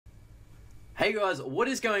Hey guys, what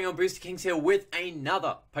is going on? BoosterKings here with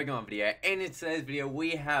another Pokemon video, and in today's video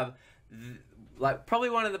we have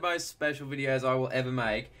probably one of the most special videos I will ever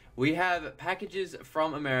make. We have packages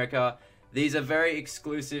from America. These are very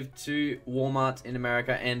exclusive to Walmart in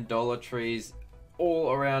America and Dollar Trees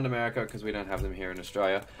all around America because we don't have them here in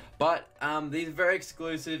Australia. But these are very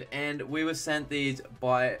exclusive, and we were sent these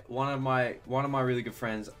by one of my really good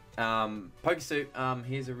friends, Pokesoup.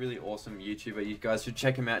 He's a really awesome YouTuber. You guys should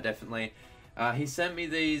check him out definitely. He sent me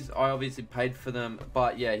these. I obviously paid for them,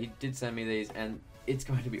 but yeah, he did send me these, and it's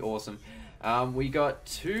going to be awesome. We got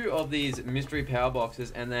 2 of these mystery power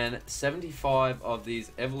boxes and then 75 of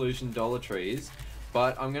these evolution Dollar Trees,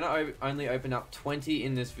 but I'm gonna only open up 20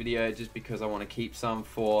 in this video just because I want to keep some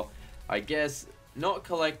for, I guess, not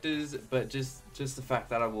collectors, but just the fact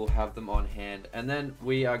that I will have them on hand. And then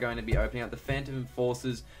we are going to be opening up the Phantom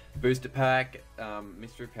Forces booster pack,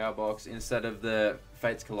 mystery power box, instead of the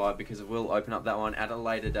Fates Collide, because we'll open up that one at a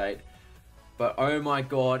later date. But oh my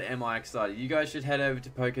god, am I excited. You guys should head over to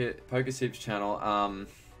Pokesoup's channel.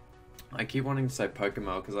 I keep wanting to say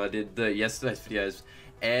Pokemail because I did yesterday's videos,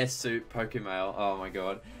 Air Soup Pokemail. Oh my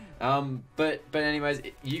god. But anyways,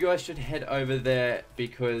 you guys should head over there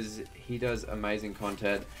because he does amazing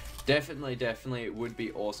content. Definitely would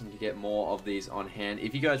be awesome to get more of these on hand.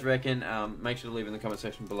 If you guys reckon, make sure to leave in the comment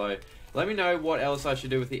section below. Let me know what else I should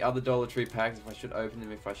do with the other Dollar Tree packs, if I should open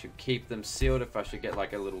them, if I should keep them sealed, if I should get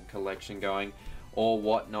like a little collection going or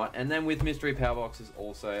whatnot. And then with mystery power boxes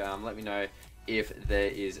also, let me know if there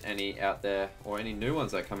is any out there or any new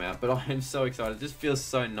ones that come out. But I am so excited. It just feels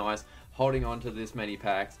so nice holding on to this many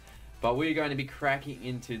packs. But we're going to be cracking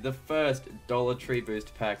into the first Dollar Tree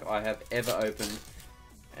booster pack I have ever opened.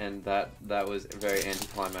 And that was very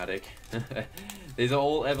anticlimactic. These are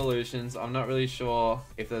all evolutions. I'm not really sure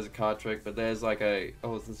if there's a card trick, but there's like a...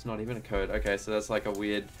 Oh, it's not even a code. Okay, so that's like a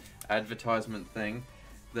weird advertisement thing.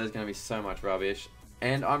 There's going to be so much rubbish.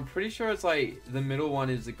 And I'm pretty sure it's like the middle one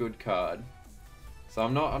is a good card. So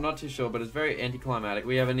I'm not too sure, but it's very anticlimactic.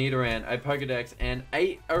 We have a Nidoran, a Pokedex, and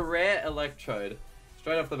a rare Electrode.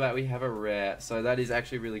 Straight off the bat, we have a rare. So that is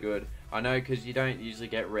actually really good. I know, because you don't usually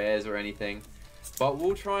get rares or anything. But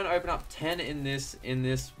we'll try and open up 10 in this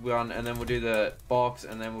one, and then we'll do the box,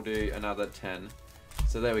 and then we'll do another 10.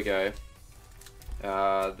 So there we go.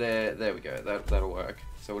 There we go. That'll work.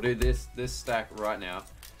 So we'll do this stack right now.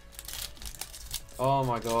 Oh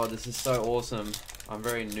my god, this is so awesome. I'm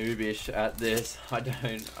very noobish at this. I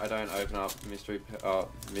don't open up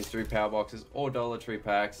mystery power boxes or Dollar Tree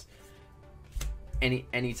packs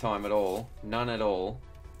any time at all. None at all.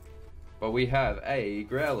 But we have a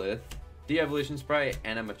Growlithe, De-Evolution Spray,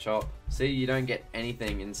 and a Machop. See, you don't get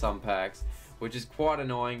anything in some packs, which is quite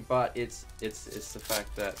annoying, but it's the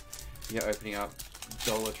fact that you're opening up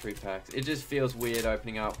Dollar Tree packs. It just feels weird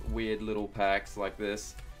opening up weird little packs like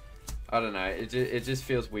this. I don't know, it just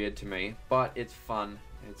feels weird to me, but it's fun.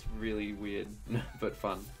 It's really weird, but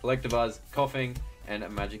fun. Electabuzz, Coughing, and a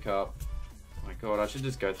Magikarp. Oh my god, I should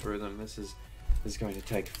just go through them. This is going to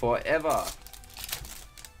take forever.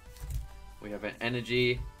 We have an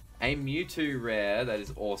Energy, a Mewtwo rare, that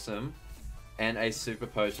is awesome, and a Super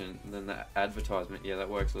Potion. And then the advertisement, yeah, that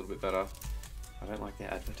works a little bit better. I don't like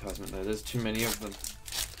the advertisement though, there's too many of them.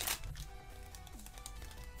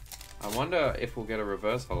 I wonder if we'll get a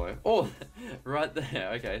reverse holo. Oh, right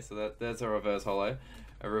there. Okay, so there's a reverse holo.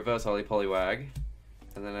 A reverse Holy Poliwag.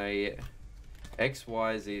 And then a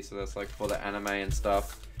XYZ, so that's like for the anime and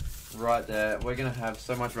stuff. Right there. We're gonna have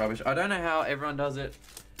so much rubbish. I don't know how everyone does it.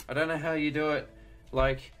 I don't know how you do it.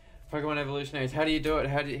 Like, Pokemon Evolutionaries, how do you do it?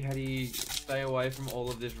 How do you stay away from all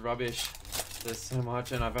of this rubbish? There's so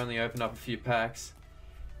much, and I've only opened up a few packs.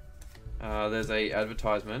 There's a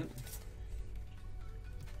advertisement.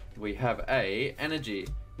 We have a Energy,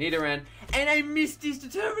 Nidoran, and a Misty's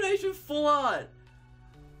Determination Full Art!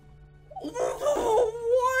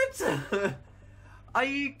 What? Are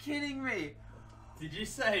you kidding me? Did you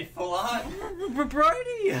say Full Art? Brody!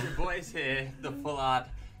 Your boy's here, the Full Art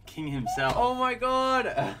King himself. Oh my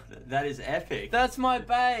god! That is epic. That's my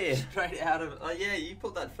bae! Straight out of... Oh yeah, you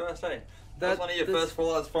pulled that first, hey? That's one of your first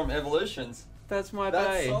Full Arts from Evolutions. That's my bae.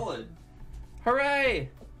 That's solid. Hooray!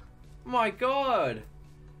 My god!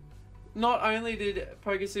 Not only did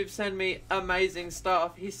Pokesoup send me amazing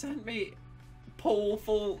stuff, he sent me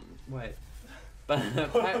pool-filled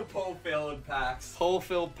packs.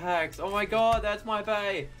 Pool-filled packs. Oh my god, that's my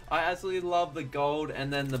bae! I absolutely love the gold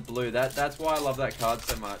and then the blue. That's why I love that card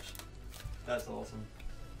so much. That's awesome.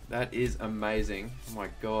 That is amazing. Oh my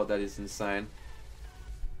god, that is insane.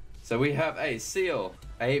 So we have a Seal,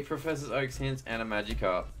 a Professor Oak's Hints, and a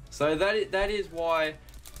Magikarp. So that is why...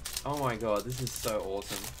 Oh my god, this is so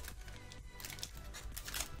awesome.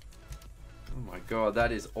 Oh my god,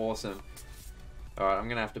 that is awesome. Alright, I'm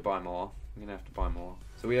gonna have to buy more.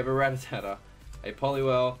 So we have a Rattata, a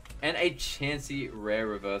Poliwhirl, and a Chansey rare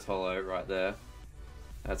reverse holo right there.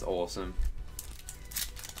 That's awesome.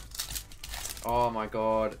 Oh my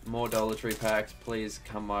god, more Dollar Tree packs, please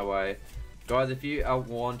come my way. Guys, if you are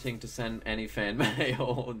wanting to send any fan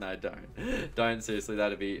mail, no, don't. Don't, seriously,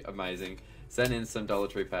 that'd be amazing. Send in some Dollar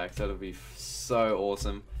Tree packs, that'll be so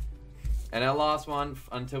awesome. And our last one,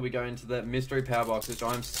 until we go into the mystery power box, which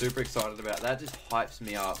I'm super excited about. That just hypes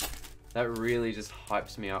me up. That really just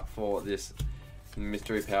hypes me up for this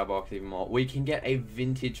mystery power box even more. We can get a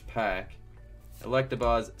vintage pack.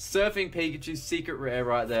 Electabuzz, Surfing Pikachu, secret rare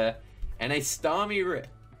right there. And a Starmie rare.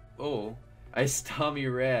 Oh, a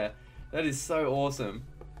Starmie rare. That is so awesome.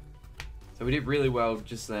 So we did really well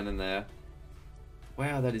just then and there.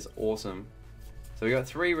 Wow, that is awesome. So we got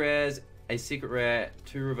 3 rares, a secret rare,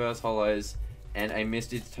 2 reverse holos, and a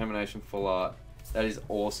Misty Determination full art. That is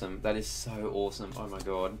awesome. That is so awesome. Oh my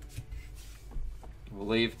god. We'll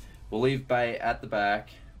leave Bay at the back,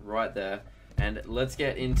 right there, and let's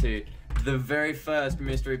get into the very first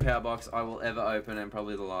mystery power box I will ever open, and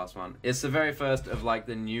probably the last one. It's the very first of like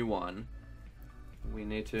the new one. We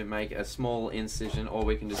need to make a small incision, or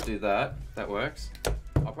we can just do that. That works.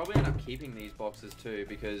 I'll probably end up keeping these boxes too,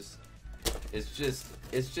 because it's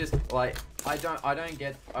just like I don't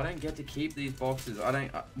get to keep these boxes.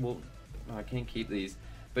 Well, I can't keep these.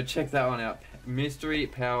 But check that one out. Mystery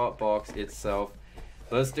power box itself.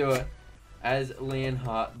 Let's do it. As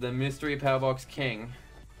Leonhardt, the mystery power box king.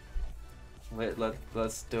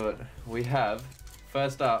 Let's do it. We have,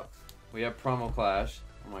 first up, we have Primal Clash.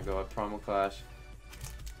 Oh my god, Primal Clash.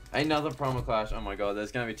 Another Primal Clash. Oh my god,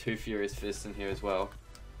 there's going to be 2 Furious Fists in here as well.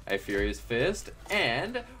 A Furious Fist,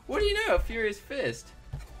 and what do you know, a Furious Fist.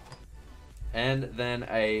 And then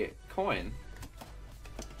a coin.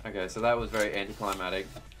 Okay, so that was very anticlimactic.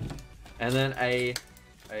 And then a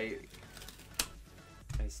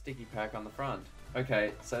sticky pack on the front.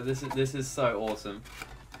 Okay, so this is so awesome.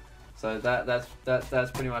 So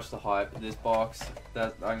that's pretty much the hype. This box,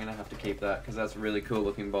 that I'm gonna have to keep that because that's a really cool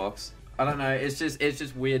looking box. I don't know, it's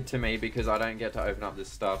just weird to me because I don't get to open up this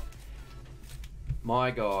stuff.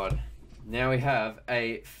 My god. Now we have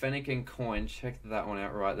a Fennekin coin. Check that one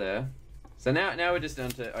out right there. So now we're just down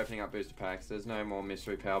to opening up booster packs. There's no more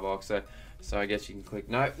mystery power box, so I guess you can click.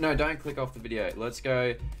 No, don't click off the video. Let's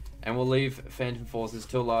go, and we'll leave Phantom Forces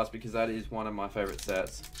till last because that is one of my favorite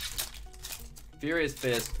sets. Furious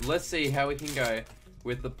Fist. Let's see how we can go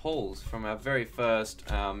with the pulls from our very first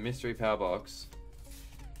mystery power box.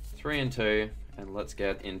 3 and 2, and let's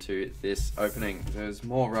get into this opening. There's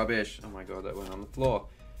more rubbish. Oh my god, that went on the floor.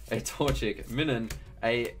 A Torchic, Minun,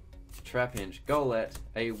 a Trapinch, Golett,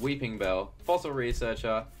 a Weeping Bell, Fossil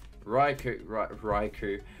Researcher, Raichu,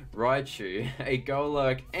 a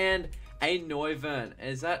Golurk, and a Noivern.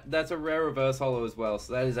 That's a rare reverse holo as well,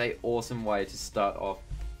 so that is a awesome way to start off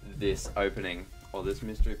this opening, or this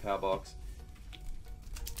mystery power box.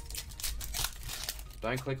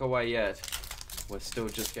 Don't click away yet. We're still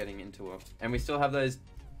just getting into it. And we still have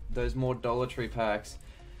those more Dollar Tree packs.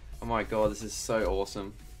 Oh my god, this is so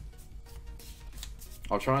awesome.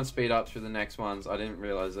 I'll try and speed up through the next ones. I didn't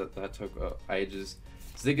realize that took ages.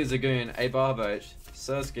 Zigzagoon, a Barboach,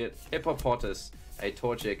 Surskit, Hippopotas, a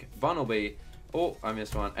Torchic, Bunnelby, oh, I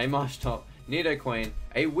missed one, a Marshtomp, Nidoqueen,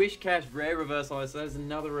 a Wishcash rare reverse holo, so there's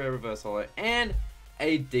another rare reverse holo, and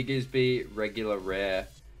a Diggersby regular rare.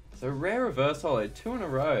 So rare reverse holo, 2 in a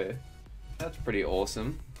row. That's pretty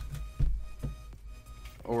awesome.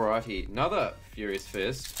 Alrighty, another Furious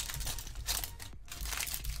Fist.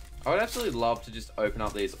 I would absolutely love to just open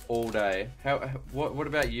up these all day. What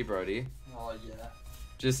about you, Brody? Oh yeah.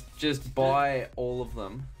 Just buy all of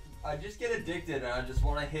them. I just get addicted and I just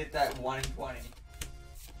want to hit that 1 in 20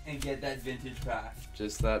 and get that vintage pack.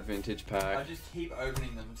 Just that vintage pack. I just keep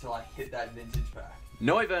opening them until I hit that vintage pack.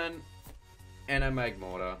 Noivern and a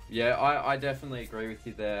Magmortar. Yeah, I definitely agree with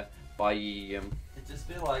you there. Buy It'd just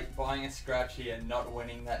be like buying a scratchy and not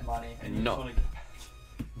winning that money, and you just want to go back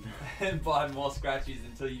and buy more scratchies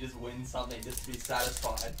until you just win something just to be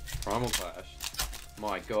satisfied. Primal Clash.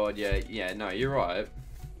 My god, yeah, no, you're right.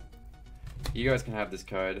 You guys can have this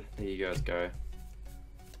code. There you guys go.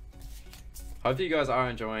 Hope you guys are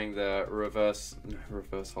enjoying the reverse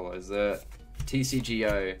holos, the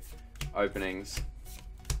TCGO openings.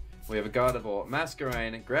 We have a Gardevoir,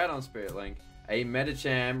 Masquerain, Groudon Spirit Link, a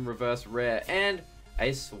Medicham reverse rare, and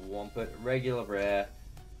a Swampert regular rare.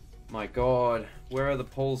 My god, where are the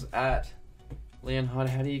pulls at? Leonhardt,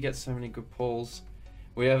 how do you get so many good pulls?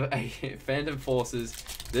 We have a Phantom Forces.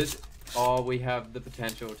 We have the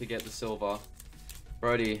potential to get the silver.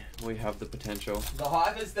 Brody, we have the potential. The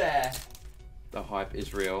hype is there. The hype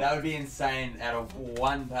is real. That would be insane out of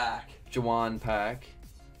one pack. Jawan pack.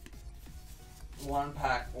 One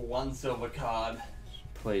pack, one silver card.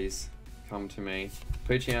 Please, come to me.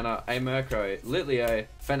 Puchiana, a Murkrow, Litleo,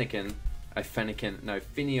 Finion,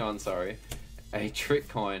 sorry. A Trick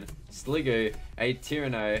Coin, Sliggoo, a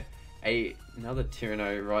Tyranno, another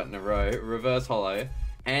Tyranno right in a row, Reverse Holo,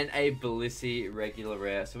 and a Blissey regular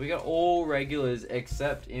rare. So we got all regulars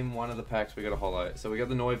except in one of the packs we got a holo. So we got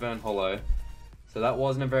the Noivern holo. So that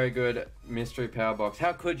wasn't a very good mystery power box.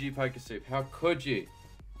 How could you, Poker Soup? How could you?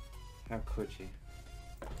 How could you?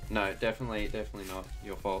 No, definitely not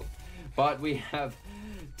your fault. But we have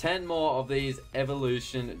 10 more of these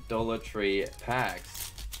Evolution Dollar Tree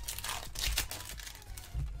packs.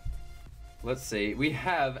 Let's see. We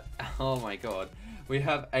have, oh my god, we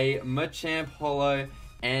have a Machamp holo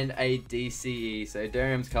and a DCE. So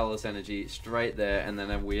Darium's Colorless Energy straight there, and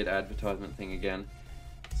then a weird advertisement thing again.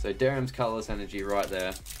 So Darium's Colorless Energy right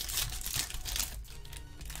there.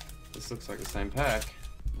 This looks like the same pack.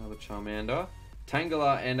 Another Charmander.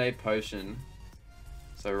 Tangela and a Potion.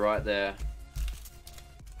 So right there.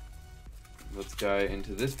 Let's go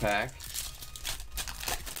into this pack.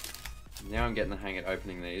 Now I'm getting the hang at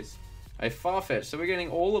opening these. A Farfetch. So we're getting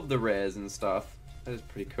all of the rares and stuff. That is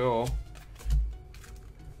pretty cool.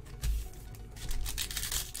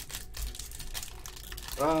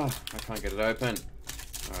 Ah, I can't get it open.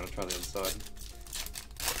 Alright, I'll try the other side.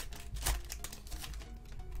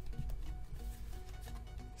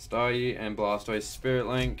 Staryu and Blastoise Spirit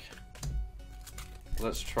Link.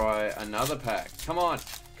 Let's try another pack. Come on,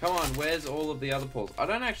 where's all of the other pulls? I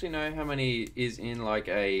don't actually know how many is in like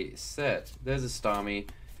a set. There's a Starmie.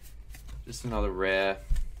 Just another rare.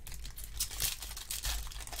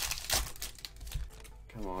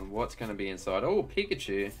 Come on, what's going to be inside? Oh,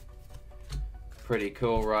 Pikachu. Pretty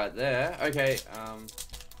cool right there. Okay, so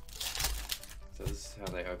this is how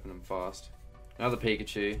they open them fast. Another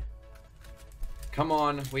Pikachu. Come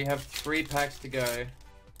on, we have 3 packs to go.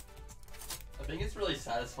 I think it's really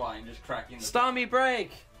satisfying just cracking the Starmie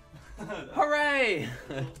break! Hooray!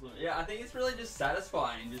 Yeah, I think it's really just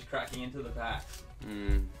satisfying just cracking into the packs.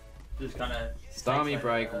 Just kind of... Starmie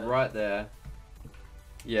break right there.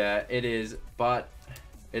 Yeah, it is, but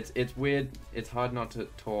it's weird. It's hard not to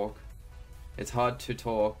talk. It's hard to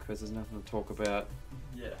talk because there's nothing to talk about.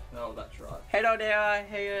 Yeah, no, that's right. Hello there,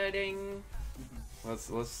 herding.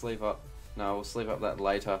 Let's sleeve up. No, we'll sleeve up that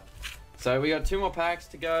later. So we got 2 more packs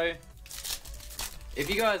to go. If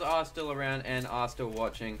you guys are still around and are still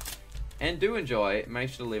watching and do enjoy, make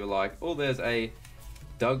sure to leave a like. Oh, there's a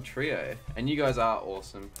Doug Trio. And you guys are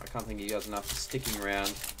awesome. I can't thank you guys enough for sticking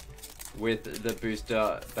around with the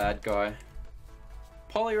booster bad guy.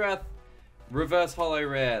 Poliwrath Reverse Holo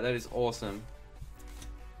Rare. That is awesome.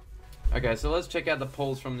 Okay, so let's check out the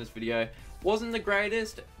pulls from this video. Wasn't the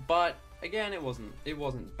greatest, but again, it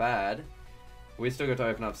wasn't bad. We still got to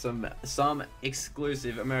open up some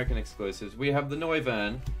exclusive American exclusives. We have the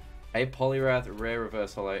Noivern, a Poliwrath Rare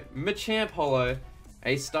Reverse Holo, Machamp Holo,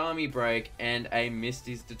 a Starmie Break, and a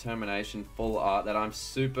Misty's Determination full art that I'm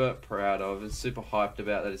super proud of and super hyped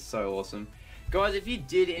about. That is so awesome. Guys, if you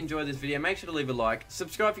did enjoy this video, make sure to leave a like.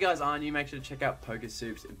 Subscribe if you guys aren't new. Make sure to check out Poker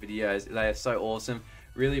Soup's videos. They are so awesome.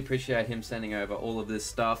 Really appreciate him sending over all of this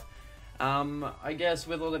stuff. I guess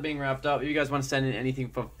with all that being wrapped up, if you guys want to send in anything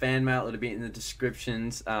for fan mail, it'll be in the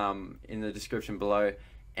descriptions, in the description below.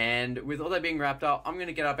 And with all that being wrapped up, I'm going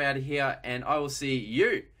to get up out of here and I will see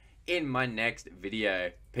you in my next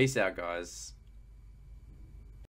video. Peace out, guys.